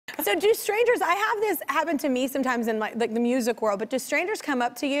So do strangers, I have this happen to me sometimes in like the music world, but do strangers come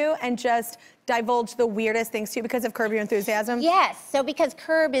up to you and just divulge the weirdest things to you because of Curb Your Enthusiasm? Yes, so because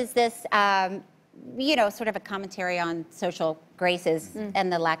Curb is this, you know, sort of a commentary on social graces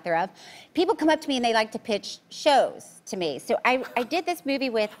and the lack thereof. People come up to me and they like to pitch shows to me. So I did this movie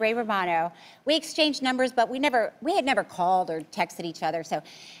with Ray Romano. We exchanged numbers, but we had never called or texted each other. So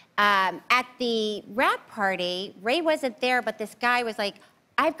at the wrap party, Ray wasn't there, but this guy was like,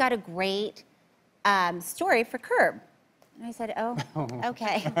 I've got a great story for Curb. And I said, oh,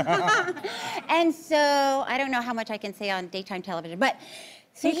 okay. And so I don't know how much I can say on daytime television, but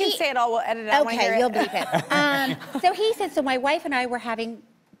so you can say it all, we'll edit it out. Okay, you'll bleep it. So he said, so my wife and I were having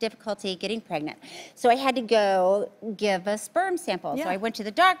difficulty getting pregnant. So I had to go give a sperm sample. Yeah. So I went to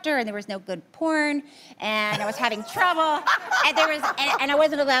the doctor and there was no good porn and I was having trouble and and I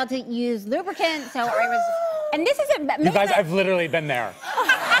wasn't allowed to use lubricant. So I was, and this isn't. You guys, I've literally been there.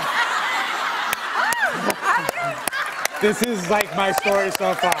 This is like my story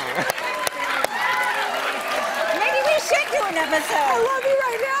so far. Maybe we should do an episode. I love you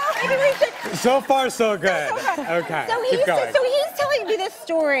right now. Maybe we should. So far, so good. Okay, keep going. So he's telling me this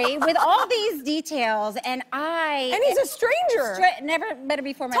story with all these details, and he's a stranger. Never met him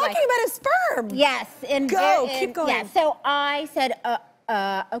before in my life. Talking about his sperm. Yes. And keep going. Yeah, so I said,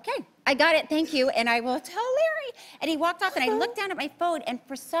 okay, I got it, thank you, and I will tell Larry. And he walked off, and I looked down at my phone, and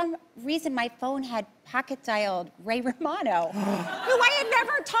for some reason, my phone had pocket dialed Ray Romano, who I had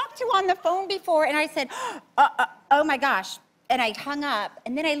never talked to on the phone before, and I said, oh my gosh. And I hung up,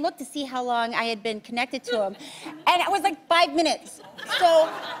 and then I looked to see how long I had been connected to him, and it was like 5 minutes. So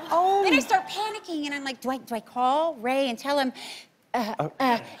then I start panicking, and I'm like, do I call Ray and tell him?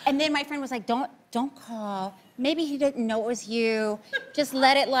 And then my friend was like, don't call. Maybe he didn't know it was you. Just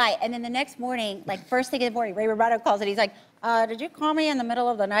let it lie. And then the next morning, like first thing in the morning, Ray Romano calls and he's like, did you call me in the middle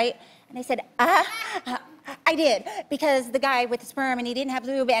of the night? And I said, I did, because the guy with the sperm and he didn't have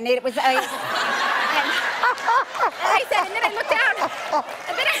lube and it was, and I said, and then I looked down,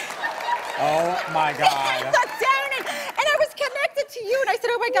 and then oh my God. I looked down and I was connected to you, and I said,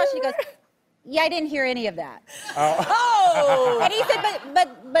 oh my gosh, and he goes, yeah, I didn't hear any of that. Oh. And he said,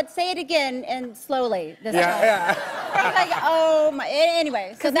 but say it again and slowly this time. Yeah. I was like, oh my,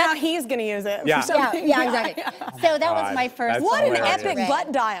 anyway. So now he's gonna use it. Yeah. Exactly. So that was my first. What an hilarious. epic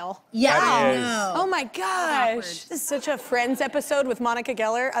butt dial. Yeah. That is. Oh my gosh. This is such a Friends episode with Monica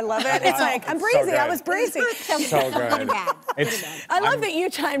Geller. I love it. It's like, I'm So breezy. good. I was breezy. So good. I love that you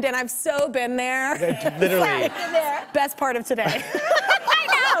chimed in. I've so been there. Literally. Best part of today.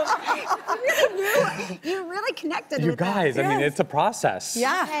 You really connected You with guys, that. I mean, it's a process.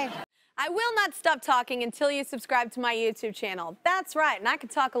 Yeah. Okay. I will not stop talking until you subscribe to my YouTube channel. That's right, and I can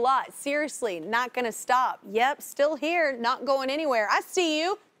talk a lot. Seriously, not gonna stop. Yep, still here, not going anywhere. I see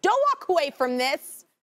you. Don't walk away from this.